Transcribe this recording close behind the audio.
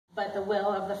but the will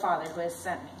of the Father who has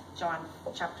sent me. John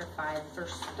chapter 5,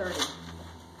 verse 30.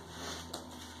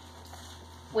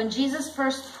 When Jesus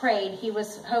first prayed, he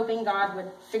was hoping God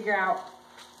would figure out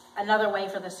another way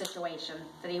for the situation,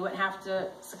 that he wouldn't have to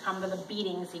succumb to the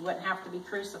beatings, he wouldn't have to be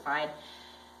crucified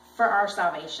for our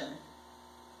salvation.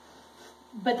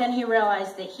 But then he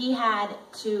realized that he had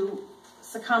to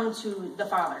succumb to the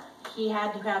Father. He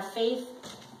had to have faith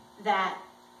that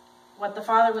what the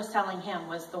Father was telling him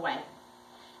was the way.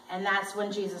 And that's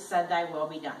when Jesus said, "Thy will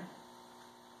be done."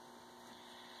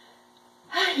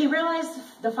 He realized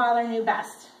the Father knew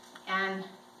best, and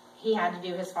he had to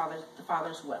do the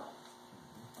Father's will.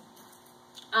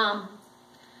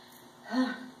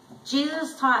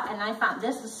 Jesus taught, and I found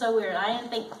this is so weird.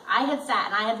 I had sat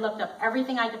and I had looked up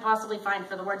everything I could possibly find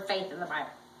for the word faith in the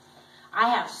Bible. I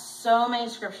have so many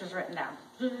scriptures written down.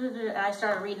 And I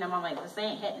started reading them. I'm like, this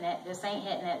ain't hitting it. This ain't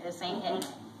hitting it. This ain't hitting it.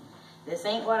 This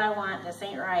ain't what I want. This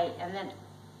ain't right. And then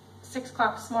 6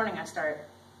 o'clock this morning, I started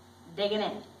digging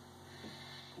in.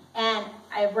 And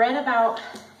I read about,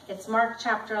 it's Mark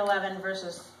chapter 11,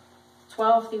 verses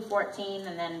 12 through 14,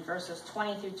 and then verses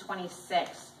 20 through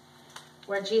 26,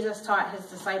 where Jesus taught his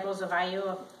disciples a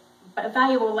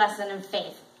valuable lesson in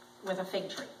faith with a fig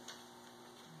tree.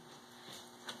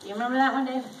 Do you remember that one,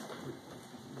 Dave?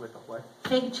 With a what?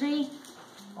 Fig tree?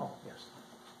 Oh, yes.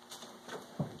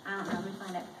 I don't know. Let me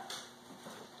find it.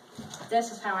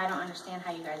 This is how I don't understand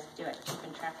how you guys do it,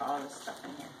 keeping track of all this stuff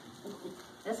in here.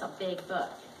 This is a big book.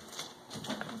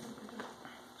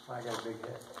 I got a big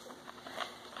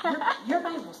head. Your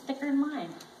Bible's thicker than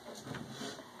mine.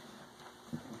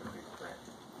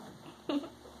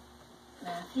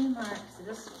 Matthew, Mark. So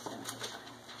this was going to be fun.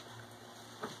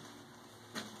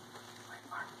 Where'd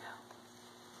Mark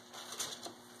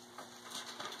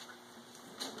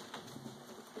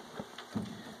go?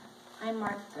 I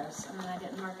marked this, and then I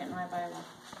didn't mark it in my Bible.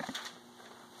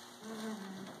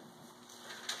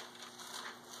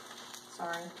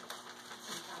 Sorry.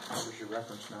 What was your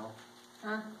reference now?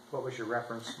 Huh? What was your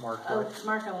reference, Mark? Oh,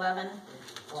 Mark 11,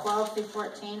 12 through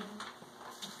 14.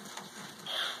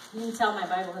 You can tell my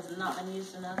Bible has not been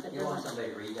used enough. You want somebody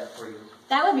to read that for you?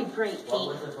 That would be great, Pete. What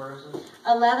was the verses?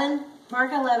 11,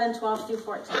 Mark 11, 12 through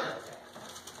 14. Okay.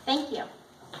 Thank you.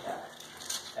 Yeah.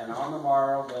 And on the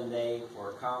morrow, when they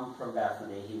were come from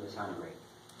Bethany, he was hungry.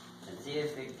 And see a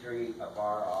fig tree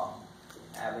afar off,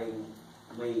 having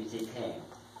leaves, he came,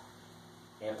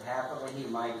 if happily he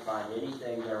might find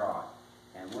anything thereon.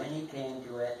 And when he came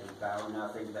to it, he found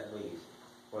nothing but leaves,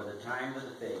 for the time of the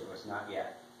fig was not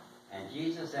yet. And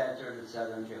Jesus answered and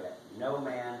said unto it, No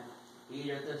man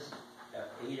eateth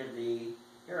thee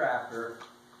hereafter.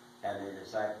 And the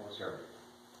disciples heard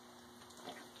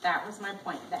it. That was my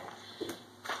point. That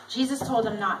Jesus told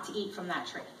them not to eat from that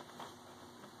tree.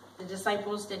 The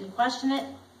disciples didn't question it,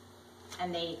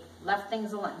 and they left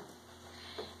things alone.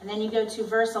 And then you go to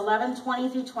verse 11, 20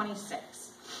 through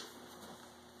 26.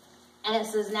 And it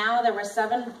says, now there were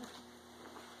 7...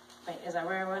 Wait, is that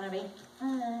where I want to be?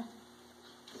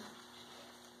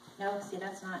 No, see,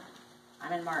 that's not...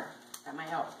 I'm in Mark. That might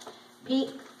help.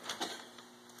 Pete?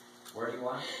 Where do you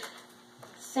want?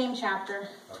 Same chapter,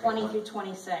 Okay, 20 what? through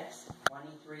 26.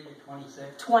 23 to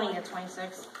 26? 20 to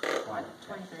 26. 20.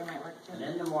 23 might work too. And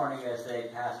in the morning, as they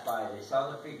passed by, they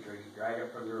saw the fig tree dried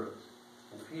up from the roots.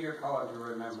 And Peter, calling to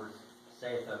remember,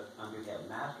 saith unto him,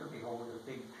 Master, behold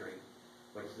the fig tree,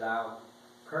 which thou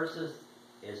cursest,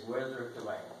 is withered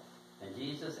away. And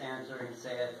Jesus answering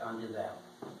saith unto them,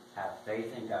 Have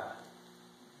faith in God.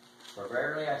 For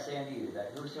verily I say unto you,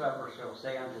 that whosoever shall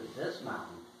say unto this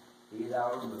mountain, Be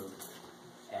thou removed,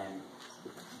 and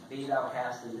be thou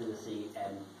cast into the sea,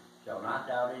 and shall not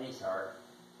doubt in his heart,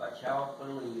 but shall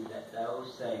believe that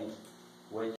those things which